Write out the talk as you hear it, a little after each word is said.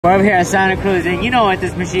We're over here at Santa Cruz, and you know what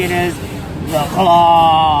this machine is? The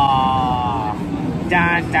claw.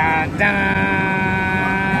 Dun, dun, dun.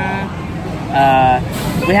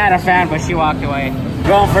 We had a fan, but she walked away.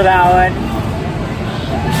 Going for that one.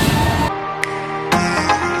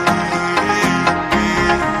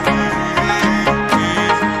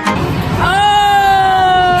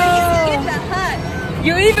 Oh!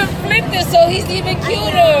 You even flipped it, so he's even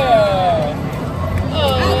cuter.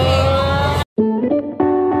 Oh.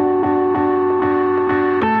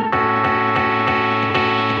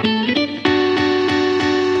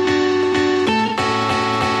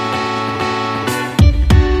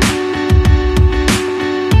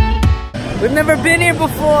 We've never been here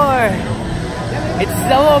before. It's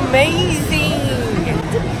so amazing.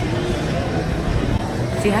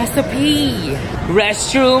 She has to pee.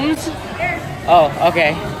 Restrooms? Oh,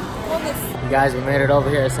 okay. You guys, we made it over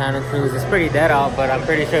here at Santa Cruz. It's pretty dead out, but I'm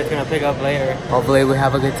pretty sure it's gonna pick up later. Hopefully we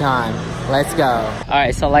have a good time. Let's go. All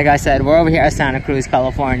right, so like I said, we're over here at Santa Cruz,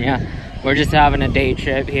 California. We're just having a day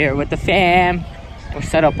trip here with the fam. We're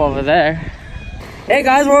set up over there. Hey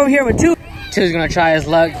guys, we're over here with Two. Two's gonna try his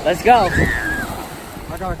luck. Let's go.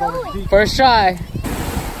 First try.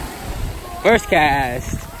 First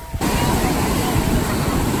cast.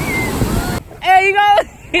 Hey, you go.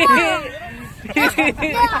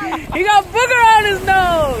 He got booger on his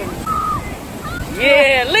nose.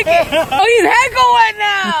 Yeah, lick it. Oh, he's heckle wet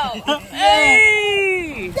now.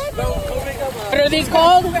 Hey. What are these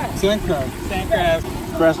called? Sand crabs. Sand crabs.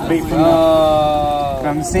 Fresh bait from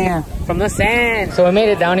the sand. From the sand. So we made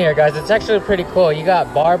it down here, guys. It's actually pretty cool. You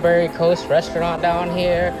got Barbary Coast Restaurant down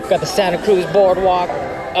here. Got the Santa Cruz Boardwalk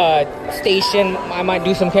station. I might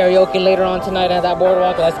do some karaoke later on tonight at that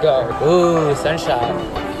boardwalk. Let's go. Ooh, sunshine.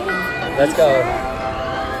 Let's go.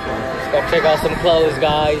 Let's go check out some clothes,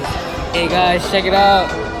 guys. Hey guys, check it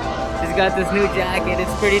out. She's got this new jacket.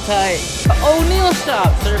 It's pretty tight. O'Neil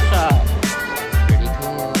shop, surf shop. Pretty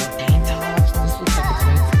cool. Tank tops. This looks like it's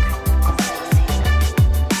nice.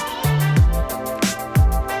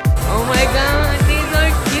 Oh my god, these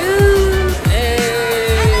are cute.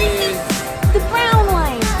 Hey. The brown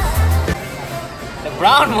one. The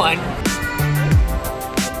brown one.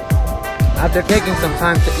 After taking some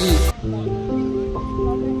time to eat.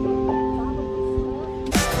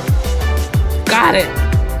 Got it!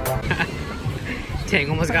 Tang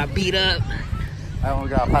almost got beat up. I almost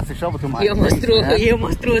got a plastic shovel to my He almost threw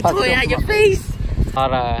a toy at your face. A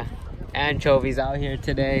lot of anchovies out here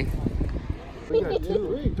today. We got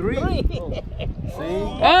three.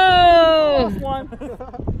 Oh! One.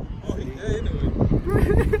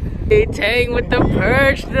 Hey, Tang with the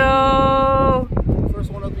perch though. First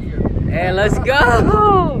one of the year. Hey, let's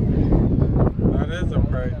go! That is a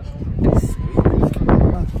perch.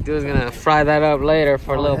 Dude's gonna fry that up later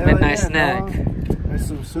for a little midnight snack. There's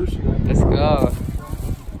some sushi. Let's go.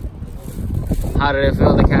 How did it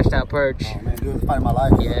feel to catch that perch? Oh man, dude, it's fight my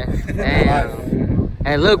life. Yeah. Damn. And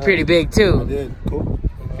it looked pretty big I too. did. Cool.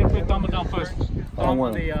 You put thumb down first. Thumb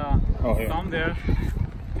on the thumb there.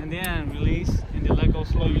 And then release. And then let go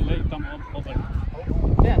slowly. Let your thumb over.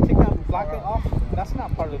 Yeah, take that blocker off. That's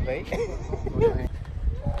not part of the bait.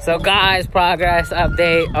 So guys, progress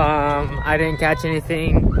update. I didn't catch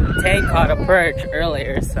anything. Tang caught a perch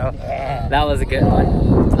earlier, so that was a good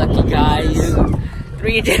one. Lucky guys.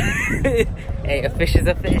 3 Hey, a fish is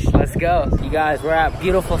a fish. Let's go. You guys, we're at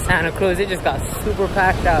beautiful Santa Cruz. It just got super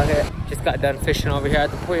packed out here. Just got done fishing over here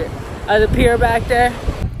at the pier back there.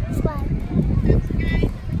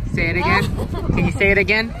 Say it again. Can you say it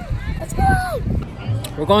again? Let's go.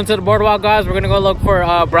 We're going to the boardwalk, guys. We're gonna go look for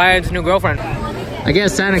Brian's new girlfriend. I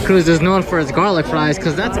guess Santa Cruz is known for its garlic fries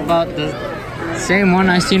because that's about the same one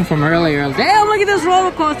I seen from earlier. Damn, look at this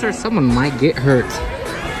roller coaster. Someone might get hurt.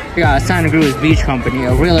 We got Santa Cruz Beach Company,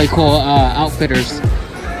 a really cool outfitters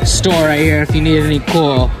store right here if you need any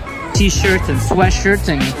cool t-shirts and sweatshirts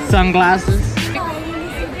and sunglasses.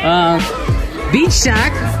 Beach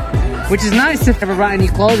Shack, which is nice if you ever brought any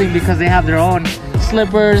clothing because they have their own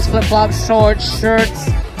slippers, flip-flops, shorts, shirts,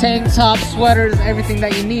 tank tops, sweaters, everything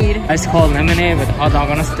that you need. Ice cold lemonade with a hot dog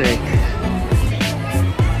on a stick.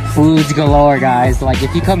 Foods galore, guys. Like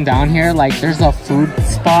if you come down here, like there's a food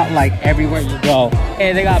spot like everywhere you go.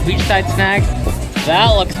 Hey, they got beachside snacks. That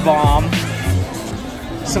looks bomb.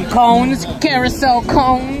 Some cones, carousel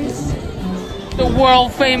cones. The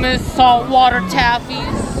world famous saltwater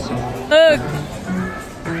taffies. Look,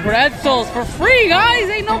 pretzels for free, guys.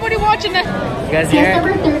 Ain't nobody watching that. You guys hear it?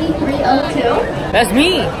 Number 3302. That's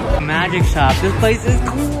me. Magic shop. This place is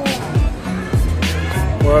cool.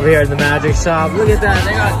 We're over here at the magic shop. Look at that.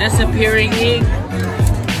 They got disappearing ink.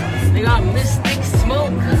 They got mystic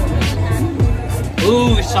smoke.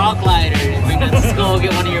 Ooh, shock lighter. Bring that to school,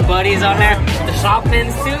 get one of your buddies on there. The shop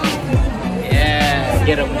pins too. Yeah,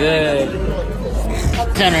 get them good.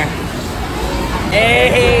 Center.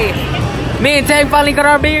 Hey, me and Tank finally got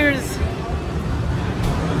our beers.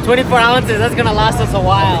 24 ounces, that's gonna last us a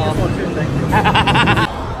while.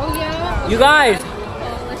 You guys,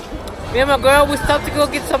 me and my girl, we stopped to go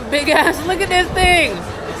get some big ass. Look at this thing.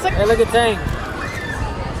 Hey, look at Tank.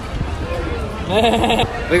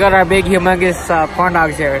 We got our big, humongous corn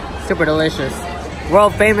dogs here. Super delicious.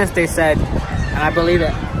 World famous, they said. And I believe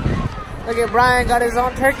it. Look at Brian, got his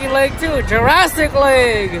own turkey leg too. Jurassic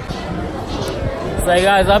leg. So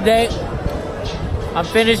guys, update. I'm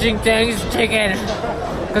finishing Tank's chicken.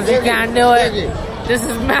 Because he can't do it. This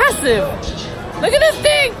is massive. Look at this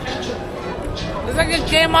thing. It's like it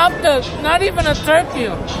came up to not even a turkey.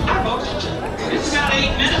 It's about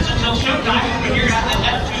 8 minutes until showtime.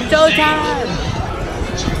 Showtime!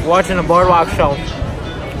 Watching a boardwalk show.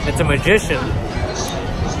 It's a magician.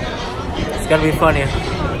 It's gonna be funny.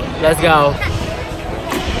 Let's go.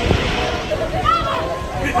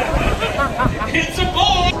 It's a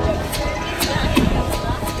ball!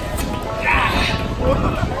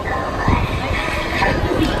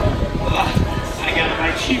 I got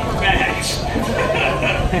my cheap bags.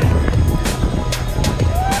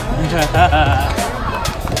 I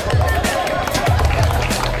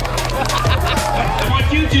want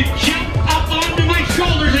you to jump up onto my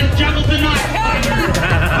shoulders and juggle the knife.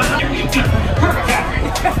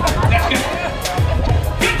 Perfect. That's good.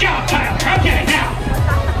 Good job, Tyler. Okay, now.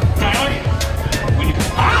 Tyler, when you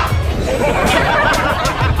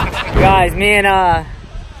Guys,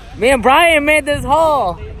 me and Brian made this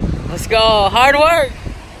haul. Let's go. Hard work.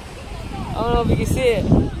 I don't know if you can see it.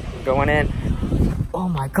 Going in. Oh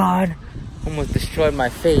my god. Almost destroyed my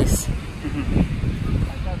face.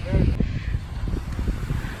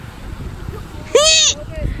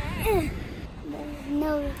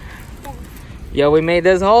 Yo, we made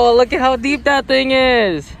this hole. Look at how deep that thing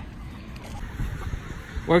is.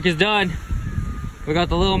 Work is done. We got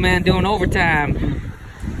the little man doing overtime.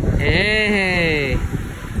 Hey.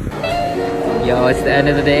 Yo, it's the end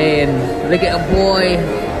of the day and look at a boy.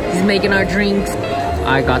 He's making our drinks.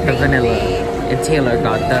 I got the vanilla and Taylor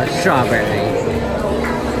got the strawberry.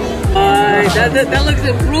 That looks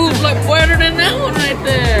improved, like better than that one right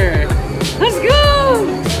there. Let's go.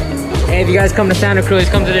 Hey, if you guys come to Santa Cruz,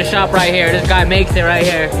 come to this shop right here. This guy makes it right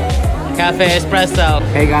here. Cafe Espresso.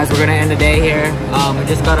 Hey guys, we're gonna end the day here. We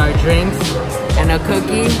just got our drinks and a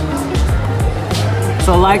cookie.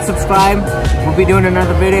 So like, subscribe. We'll be doing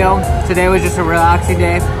another video. Today was just a relaxing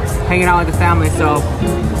day, hanging out with the family. So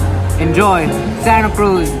enjoy Santa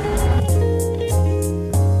Cruz.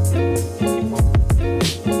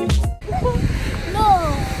 No.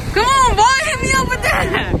 Come on, boy, hit me up with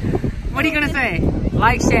that. What are you gonna say?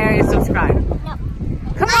 Like, share, and subscribe. No.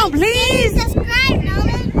 Come on, please. Subscribe,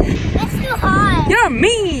 Nolan. That's too hard. You're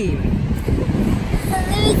mean.